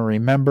you'll want to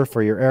remember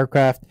for your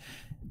aircraft.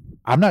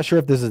 I'm not sure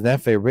if this is an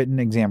FAA written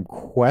exam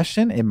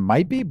question. It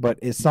might be, but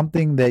it's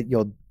something that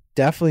you'll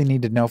definitely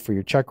need to know for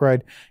your check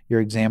ride.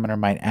 Your examiner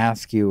might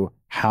ask you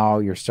how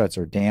your struts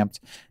are damped,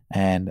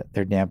 and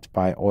they're damped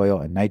by oil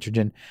and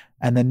nitrogen.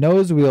 And the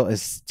nose wheel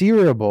is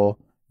steerable,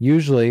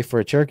 usually for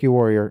a Cherokee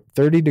Warrior,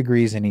 30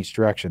 degrees in each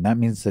direction. That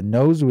means the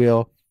nose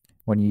wheel,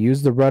 when you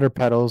use the rudder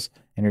pedals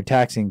and you're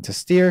taxiing to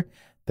steer,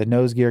 the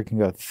nose gear can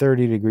go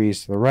 30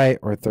 degrees to the right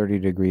or 30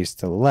 degrees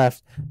to the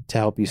left to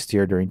help you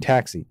steer during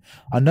taxi.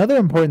 Another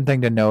important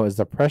thing to know is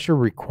the pressure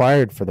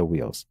required for the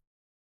wheels.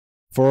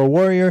 For a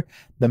Warrior,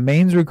 the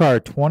mains require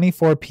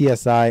 24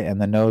 psi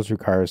and the nose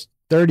requires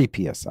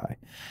 30 psi.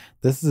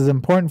 This is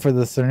important for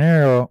the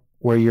scenario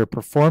where you're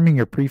performing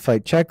your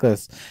pre-flight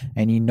checklist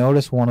and you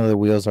notice one of the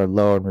wheels are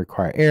low and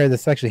require air.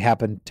 This actually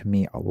happened to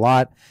me a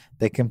lot.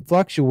 They can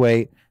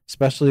fluctuate,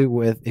 especially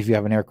if you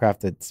have an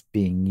aircraft that's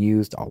being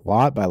used a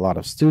lot by a lot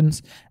of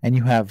students and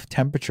you have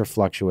temperature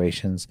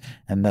fluctuations,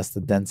 and thus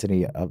the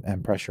density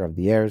and pressure of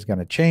the air is going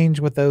to change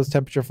with those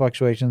temperature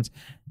fluctuations,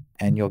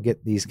 and you'll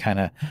get these kind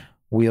of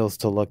wheels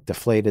to look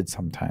deflated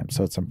sometimes.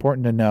 So it's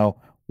important to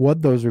know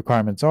what those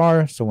requirements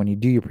are. So when you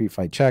do your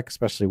pre-flight check,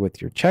 especially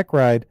with your check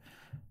ride,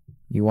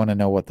 you want to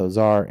know what those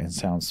are and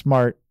sound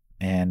smart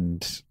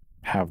and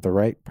have the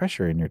right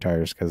pressure in your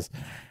tires, because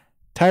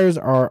tires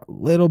are a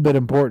little bit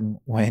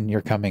important when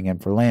you're coming in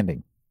for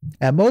landing.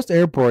 At most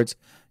airports,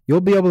 you'll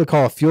be able to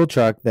call a fuel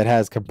truck that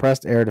has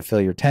compressed air to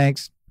fill your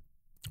tanks.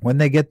 When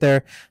they get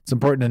there, it's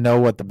important to know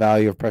what the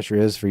value of pressure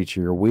is for each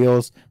of your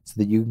wheels so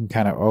that you can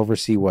kind of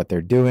oversee what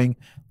they're doing.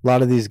 A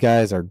lot of these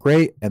guys are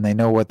great and they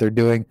know what they're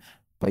doing,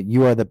 but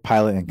you are the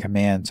pilot in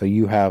command, so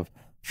you have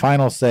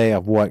final say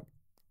of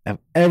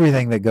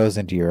everything that goes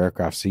into your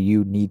aircraft. So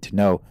you need to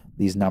know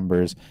these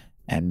numbers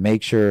and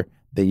make sure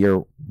that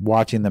you're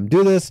watching them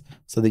do this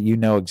so that you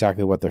know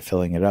exactly what they're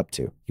filling it up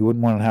to. You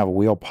wouldn't want to have a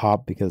wheel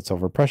pop because it's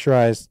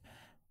overpressurized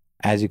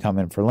as you come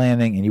in for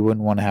landing, and you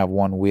wouldn't want to have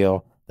one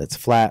wheel that's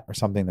flat or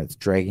something that's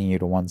dragging you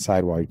to one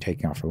side while you're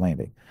taking off for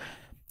landing.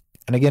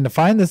 And again, to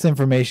find this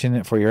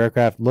information for your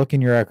aircraft, look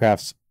in your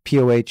aircraft's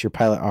POH, your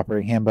Pilot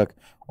Operating Handbook,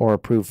 or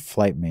Approved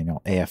Flight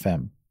Manual,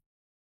 AFM.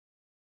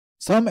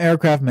 Some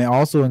aircraft may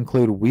also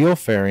include wheel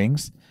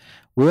fairings.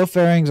 Wheel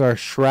fairings are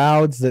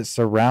shrouds that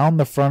surround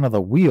the front of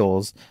the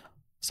wheels.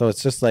 So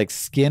it's just like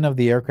skin of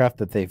the aircraft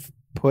that they've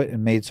put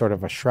and made sort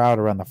of a shroud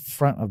around the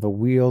front of the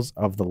wheels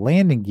of the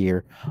landing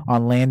gear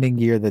on landing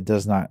gear that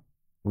does not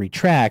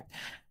retract,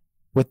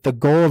 with the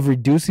goal of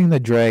reducing the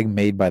drag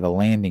made by the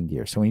landing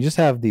gear. So when you just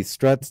have these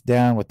struts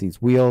down with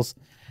these wheels,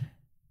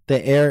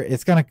 they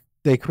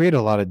create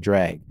a lot of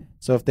drag.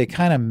 So if they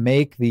kind of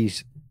make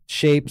these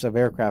shapes of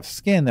aircraft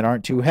skin that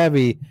aren't too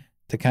heavy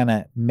to kind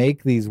of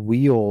make these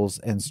wheels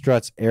and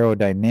struts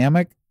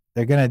aerodynamic,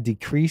 they're going to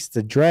decrease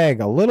the drag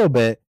a little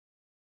bit,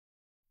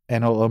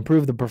 and it'll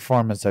improve the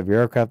performance of your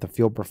aircraft, the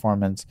fuel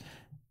performance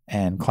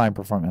and climb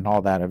performance and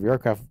all that of your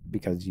aircraft,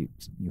 because you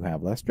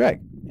have less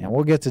drag. And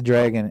we'll get to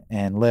drag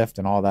and lift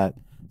and all that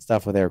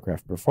stuff with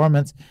aircraft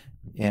performance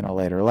in a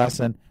later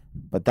lesson.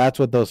 But that's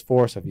what those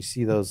for. So if you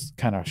see those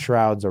kind of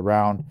shrouds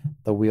around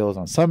the wheels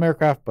on some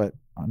aircraft, but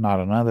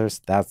not on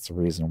others, that's the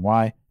reason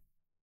why.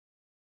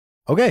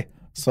 Okay,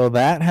 so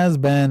that has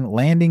been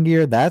landing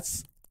gear.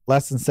 That's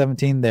lesson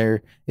 17.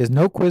 There is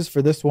no quiz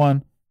for this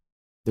one.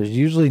 There's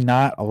usually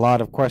not a lot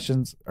of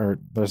questions, or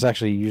there's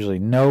actually usually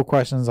no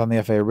questions on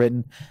the FAA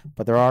written,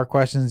 but there are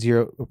questions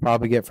you'll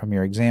probably get from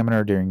your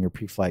examiner during your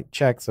pre-flight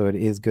check. So it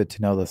is good to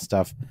know this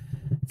stuff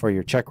for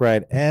your check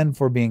ride and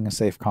for being a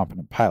safe,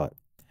 competent pilot.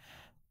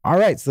 All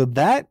right, so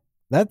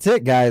that's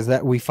it, guys.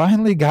 That we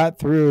finally got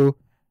through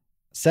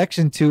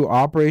Section 2,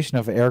 Operation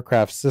of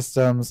Aircraft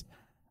Systems.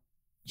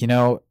 You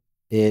know,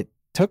 it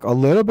took a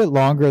little bit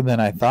longer than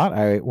I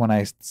thought. When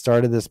I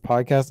started this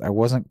podcast, I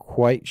wasn't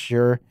quite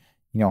sure,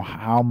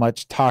 how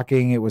much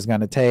talking it was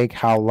going to take,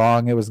 how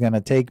long it was going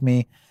to take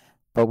me.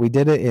 But we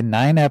did it in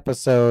 9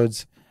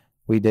 episodes.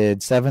 We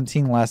did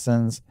 17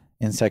 lessons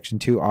in Section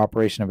 2,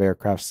 Operation of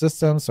Aircraft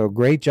Systems. So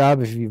great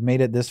job if you've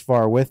made it this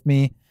far with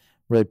me.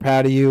 Really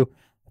proud of you.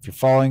 If you're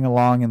following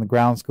along in the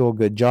ground school,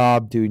 good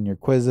job doing your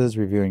quizzes,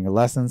 reviewing your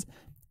lessons.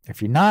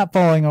 If you're not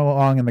following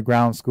along in the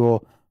ground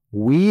school,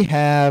 we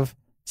have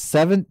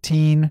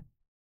 16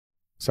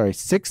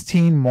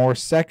 more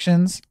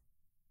sections.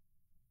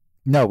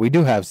 No, we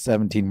do have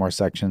 17 more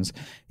sections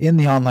in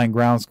the online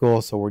ground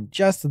school. So we're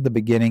just at the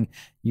beginning.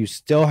 You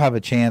still have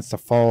a chance to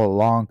follow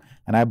along.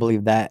 And I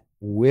believe that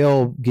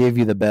will give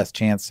you the best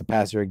chance to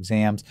pass your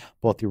exams,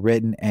 both your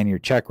written and your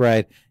check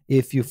ride.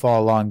 If you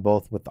follow along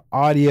both with the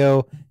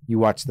audio, you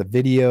watch the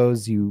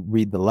videos, you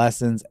read the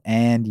lessons,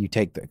 and you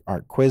take the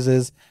art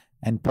quizzes.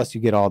 And plus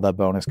you get all the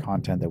bonus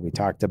content that we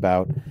talked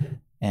about,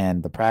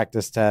 and the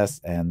practice tests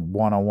and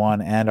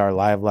 101 and our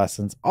live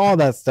lessons, all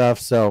that stuff.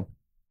 So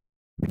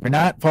if you're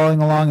not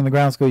following along in the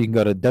ground school, you can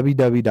go to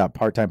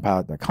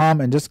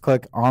www.parttimepilot.com and just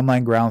click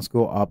online ground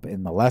school up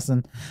in the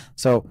lesson.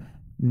 So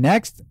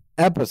next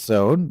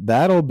episode,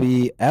 that'll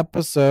be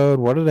episode,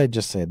 what did I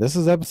just say? This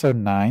is episode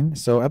 9.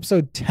 So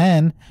episode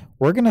 10,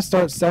 we're going to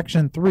start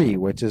section 3,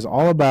 which is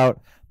all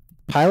about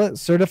pilot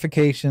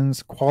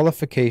certifications,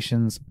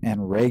 qualifications,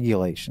 and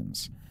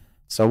regulations.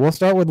 So we'll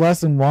start with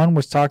lesson 1,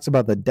 which talks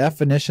about the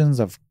definitions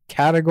of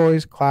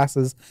categories,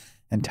 classes,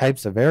 and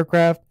types of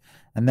aircraft.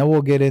 And then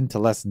we'll get into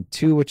lesson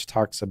 2, which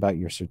talks about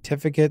your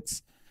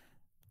certificates.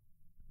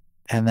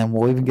 And then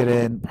we'll even get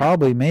in,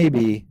 probably,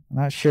 maybe, I'm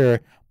not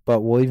sure, but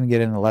we'll even get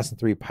into lesson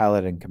 3,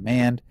 pilot and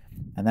command.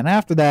 And then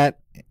after that,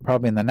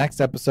 probably in the next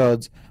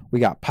episodes, we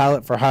got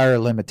pilot for hire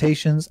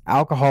limitations,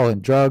 alcohol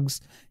and drugs,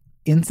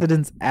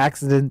 incidents,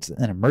 accidents,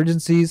 and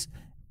emergencies,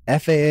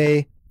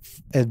 FAA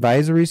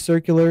advisory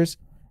circulars,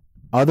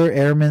 other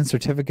airmen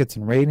certificates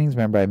and ratings.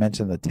 Remember, I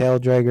mentioned the tail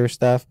dragger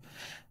stuff,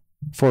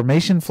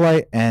 formation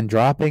flight, and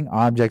dropping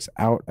objects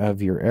out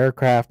of your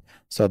aircraft.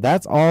 So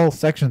that's all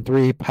section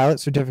 3, pilot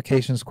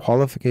certifications,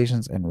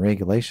 qualifications, and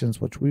regulations,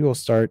 which we will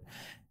start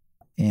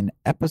in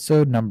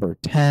episode number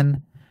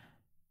 10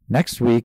 next week.